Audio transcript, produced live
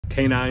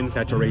Canine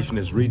saturation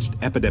has reached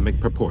epidemic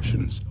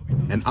proportions.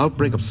 An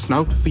outbreak of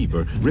snout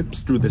fever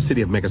rips through the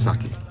city of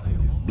Megasaki.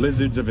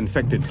 Blizzards of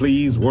infected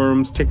fleas,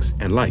 worms, ticks,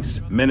 and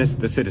lice menace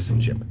the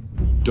citizenship.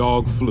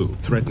 Dog flu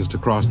threatens to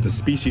cross the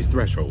species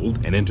threshold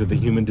and enter the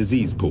human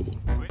disease pool.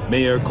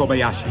 Mayor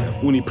Kobayashi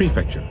of Uni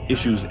Prefecture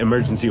issues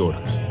emergency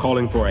orders,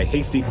 calling for a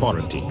hasty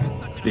quarantine.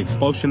 The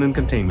expulsion and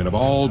containment of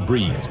all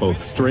breeds,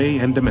 both stray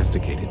and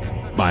domesticated.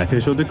 By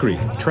official decree,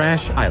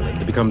 Trash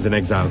Island becomes an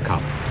exile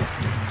colony.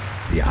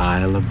 The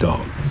Isle of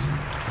Dogs.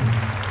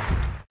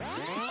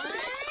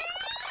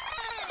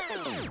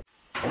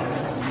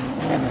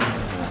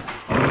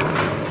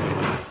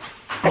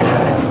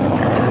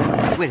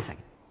 Wait a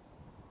second.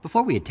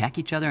 Before we attack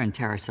each other and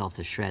tear ourselves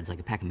to shreds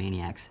like a pack of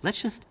maniacs,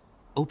 let's just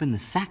open the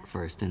sack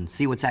first and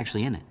see what's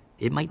actually in it.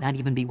 It might not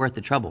even be worth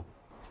the trouble.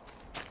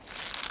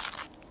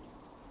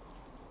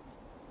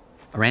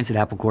 A rancid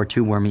apple core,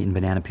 2 worm-eaten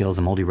banana peels,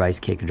 a moldy rice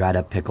cake, a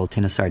dried-up pickle,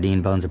 tin of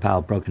sardine bones, a pile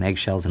of broken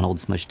eggshells, an old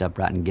smushed-up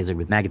rotten gizzard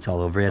with maggots all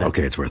over it.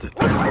 Okay, it's worth it.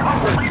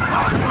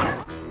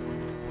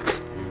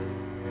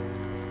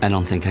 I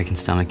don't think I can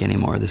stomach any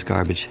more of this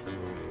garbage.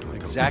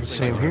 Exactly.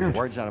 Same here.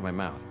 Words out of my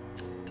mouth.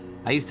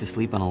 I used to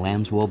sleep on a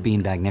lamb's wool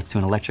beanbag next to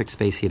an electric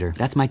space heater.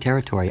 That's my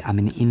territory. I'm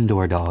an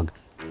indoor dog.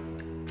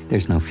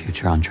 There's no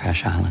future on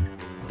Trash Island.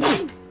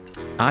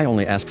 I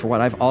only ask for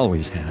what I've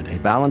always had. A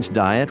balanced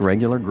diet,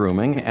 regular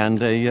grooming, and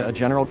a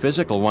general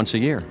physical once a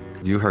year.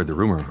 You heard the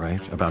rumor,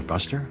 right? About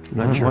Buster?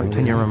 Not sure.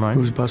 Can you remind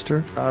me? Who's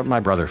Buster? My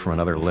brother from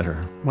another litter.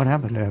 What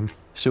happened to him?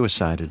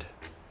 Suicided.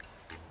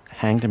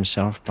 Hanged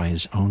himself by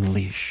his own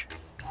leash.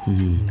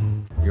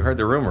 You heard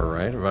the rumor,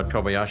 right? About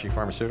Kobayashi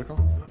Pharmaceutical?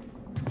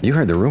 You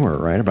heard the rumor,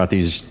 right? About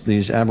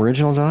these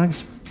Aboriginal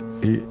dogs?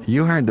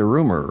 You heard the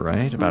rumor,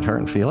 right? About her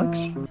and Felix?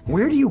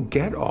 Where do you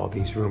get all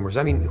these rumors?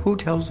 I mean, who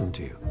tells them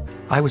to you?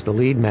 I was the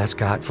lead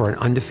mascot for an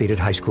undefeated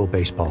high school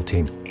baseball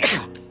team.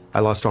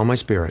 I lost all my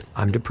spirit.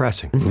 I'm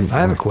depressing. I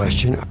have a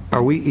question.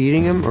 Are we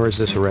eating him, or is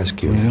this a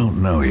rescue? We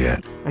don't know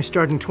yet. I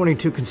starred in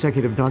 22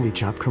 consecutive Doggy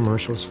Chop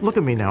commercials. Look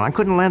at me now. I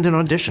couldn't land an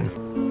audition.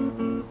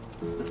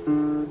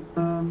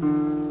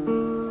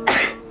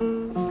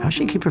 How's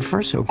she keep her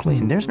fur so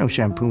clean? There's no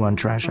shampoo on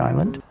Trash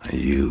Island.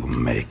 You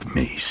make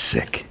me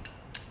sick.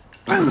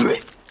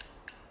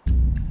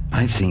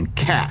 I've seen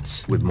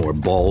cats with more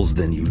balls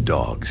than you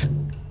dogs.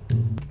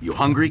 You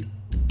hungry?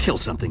 Kill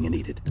something and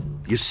eat it.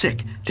 You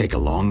sick? Take a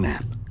long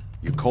nap.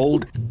 You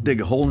cold?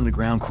 Dig a hole in the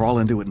ground, crawl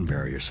into it, and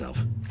bury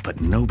yourself. But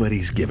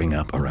nobody's giving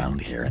up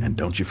around here, and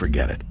don't you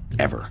forget it.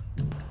 Ever.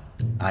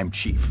 I'm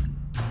Chief.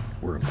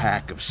 We're a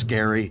pack of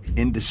scary,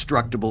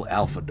 indestructible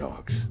alpha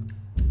dogs.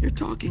 You're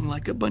talking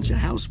like a bunch of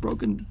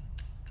housebroken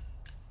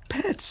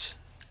pets.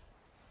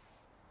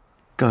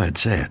 Go ahead,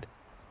 say it.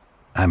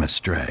 I'm a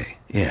stray,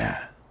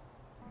 yeah.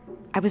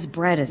 I was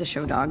bred as a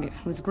show dog. I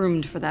was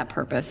groomed for that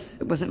purpose.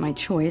 It wasn't my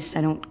choice.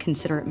 I don't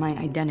consider it my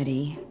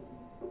identity.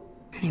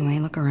 Anyway,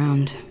 look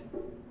around.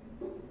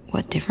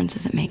 What difference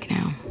does it make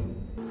now?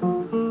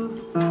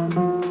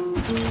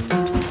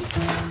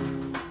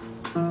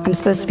 I'm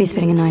supposed to be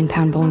spitting a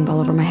 9-pound bowling ball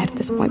over my head at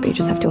this point, but you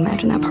just have to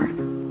imagine that part.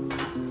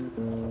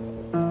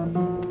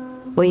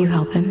 Will you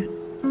help him?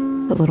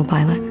 The little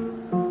pilot?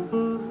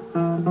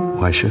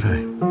 Why should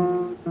I?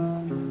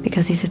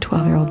 Because he's a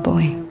 12-year-old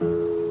boy.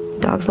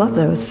 Dogs love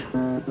those.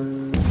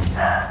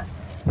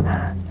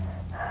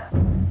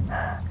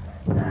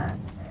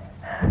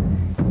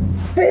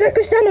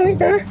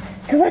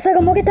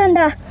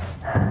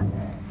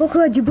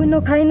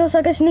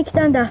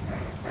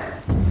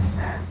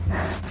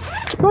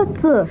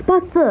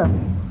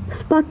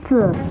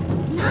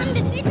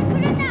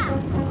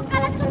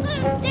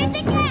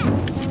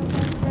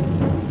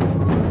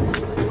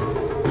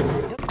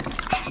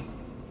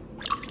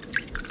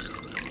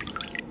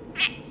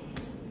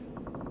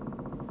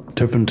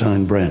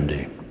 Turpentine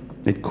brandy.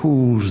 It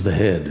cools the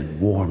head and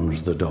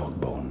warms the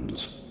dog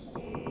bones.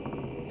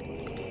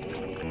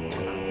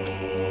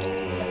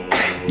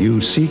 You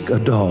seek a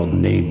dog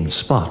named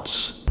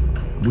Spots.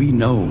 We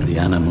know the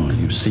animal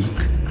you seek.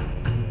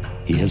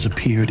 He has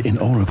appeared in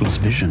Oracle's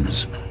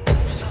visions.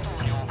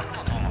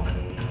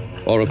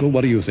 Oracle,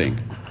 what do you think?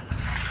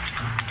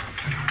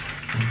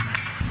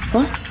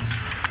 What?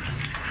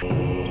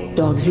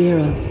 Dog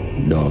Zero.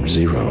 Dog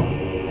Zero.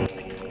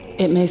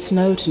 It may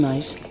snow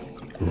tonight.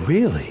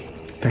 Really?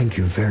 Thank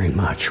you very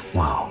much.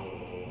 Wow.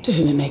 To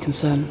whom it may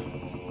concern.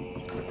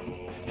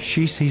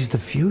 She sees the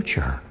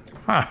future.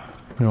 Huh.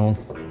 No.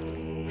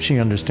 She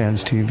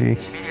understands TV.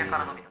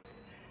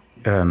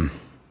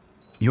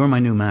 You're my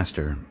new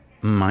master.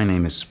 My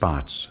name is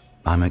Spots.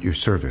 I'm at your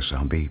service.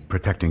 I'll be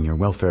protecting your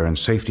welfare and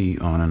safety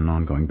on an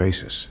ongoing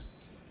basis.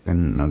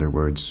 In other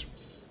words,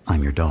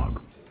 I'm your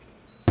dog.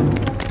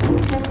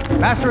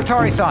 Master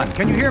Atari-san,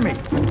 can you hear me?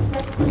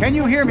 Can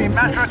you hear me,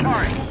 Master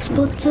Atari?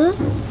 Spots?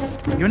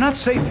 You're not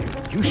safe here.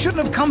 You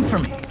shouldn't have come for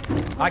me.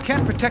 I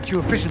can't protect you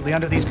efficiently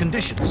under these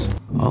conditions.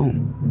 Oh,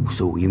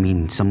 so you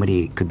mean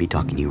somebody could be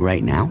talking to you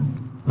right now?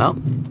 Well,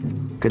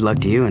 good luck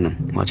to you,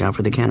 and watch out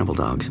for the cannibal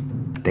dogs.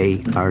 Look,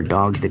 they are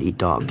dogs that eat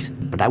dogs.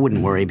 But I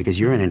wouldn't worry because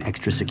you're in an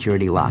extra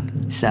security lock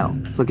cell.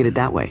 Look at it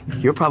that way.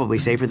 You're probably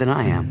safer than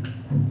I am.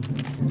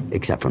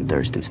 Except from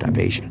thirst and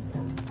starvation.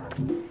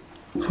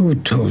 Who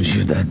told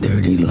you that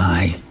dirty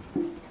lie?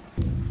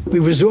 We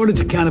resorted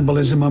to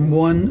cannibalism on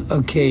one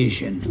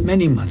occasion,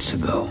 many months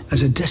ago,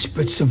 as a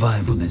desperate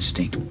survival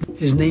instinct.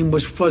 His name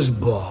was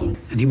Fuzzball,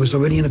 and he was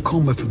already in a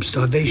coma from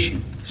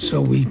starvation. So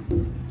we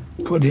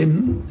put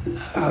him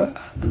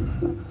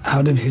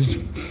out of his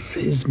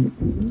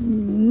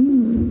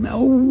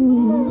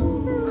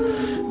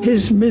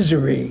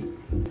misery.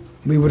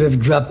 We would have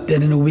dropped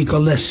dead in a week or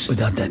less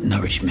without that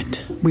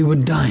nourishment. We were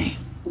dying.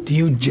 Do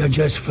you judge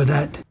us for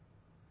that?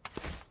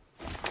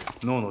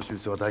 脳の手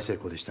術は大成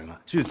功でした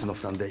が、手術の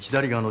負担で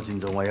左側の腎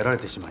臓がやられ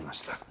てしまいま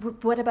した。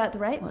What about the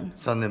right one?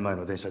 3年前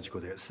の電車事故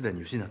ですで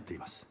に失ってい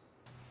ます。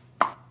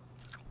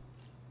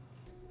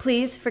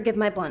Please forgive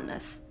my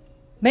bluntness.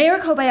 Mayor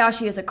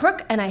Kobayashi is a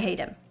crook and I hate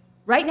him.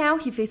 Right now,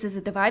 he faces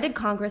a divided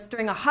Congress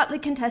during a hotly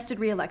contested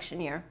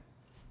re-election year.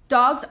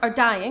 Dogs are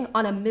dying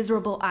on a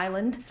miserable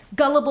island.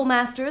 Gullible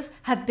masters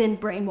have been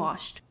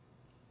brainwashed.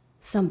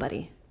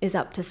 Somebody is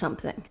up to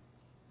something.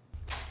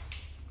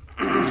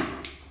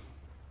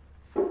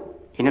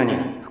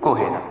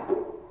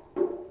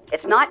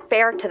 It's not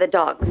fair to the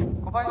dogs.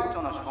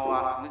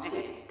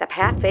 The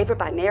path favored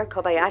by Mayor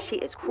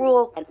Kobayashi is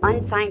cruel and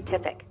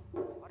unscientific.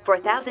 For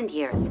 1,000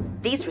 years,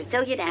 these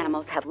resilient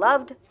animals have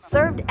loved,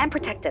 served, and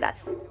protected us.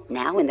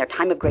 Now, in their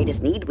time of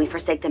greatest need, we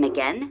forsake them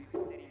again?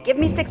 Give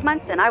me 6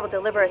 months and I will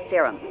deliver a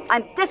serum.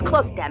 I'm this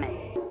close, damn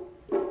it.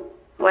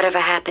 Whatever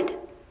happened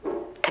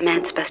to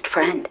man's best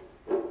friend?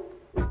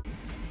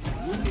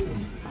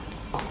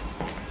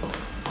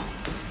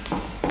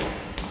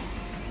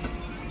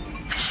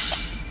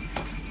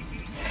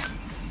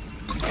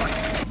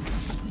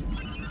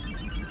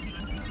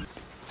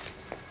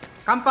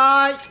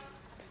 Kanpai!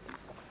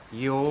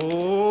 よ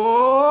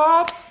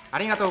ー、あ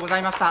りがとうござ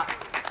いました。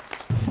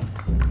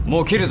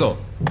もう切るぞ。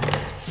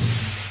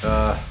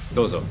ああ、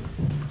どうぞ。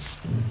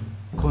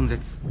根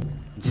絶、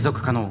持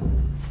続可能。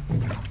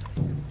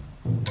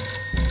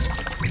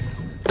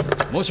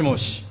もしも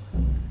し、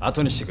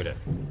後にしてくれ。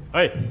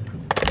はい。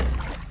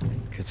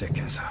血液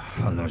検査、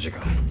反応時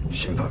間、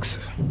心拍数。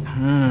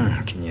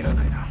気に入ら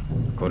ないな。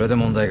これで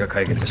問題が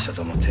解決した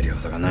と思ってるよ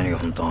うだが、何が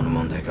本当の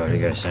問題かは理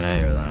解してな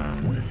いようだな。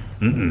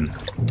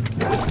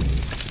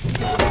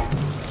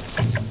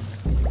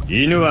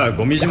犬は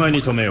ゴミ島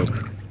に留め置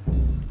く。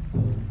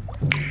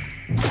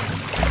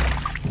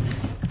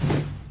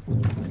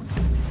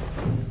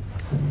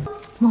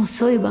もう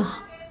遅い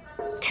わ。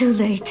Too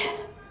late.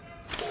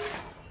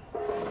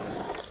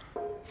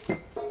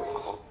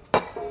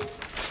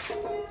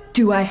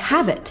 Do I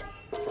have it?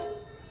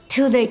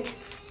 Too late.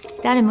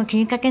 誰も気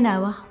にかけない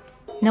わ。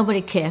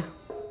Nobody care.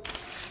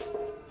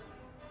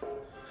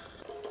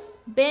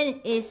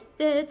 Ben is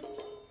dead.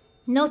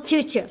 No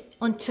future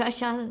on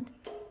Trash Island.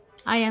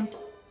 I am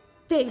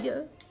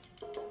failure.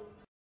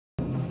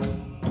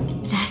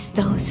 Last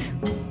dose.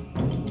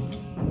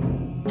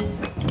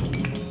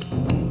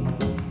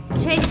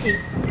 Tracy,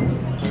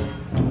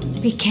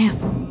 be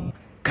careful.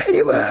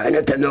 彼はあ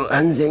なたの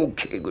安全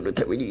警護の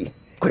ために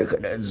これか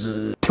ら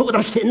ずっと手を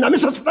出して舐め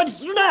させたり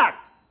するな。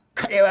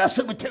彼は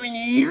遊ぶため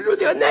にいるの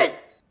ではない。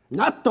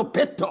ナット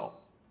ペット。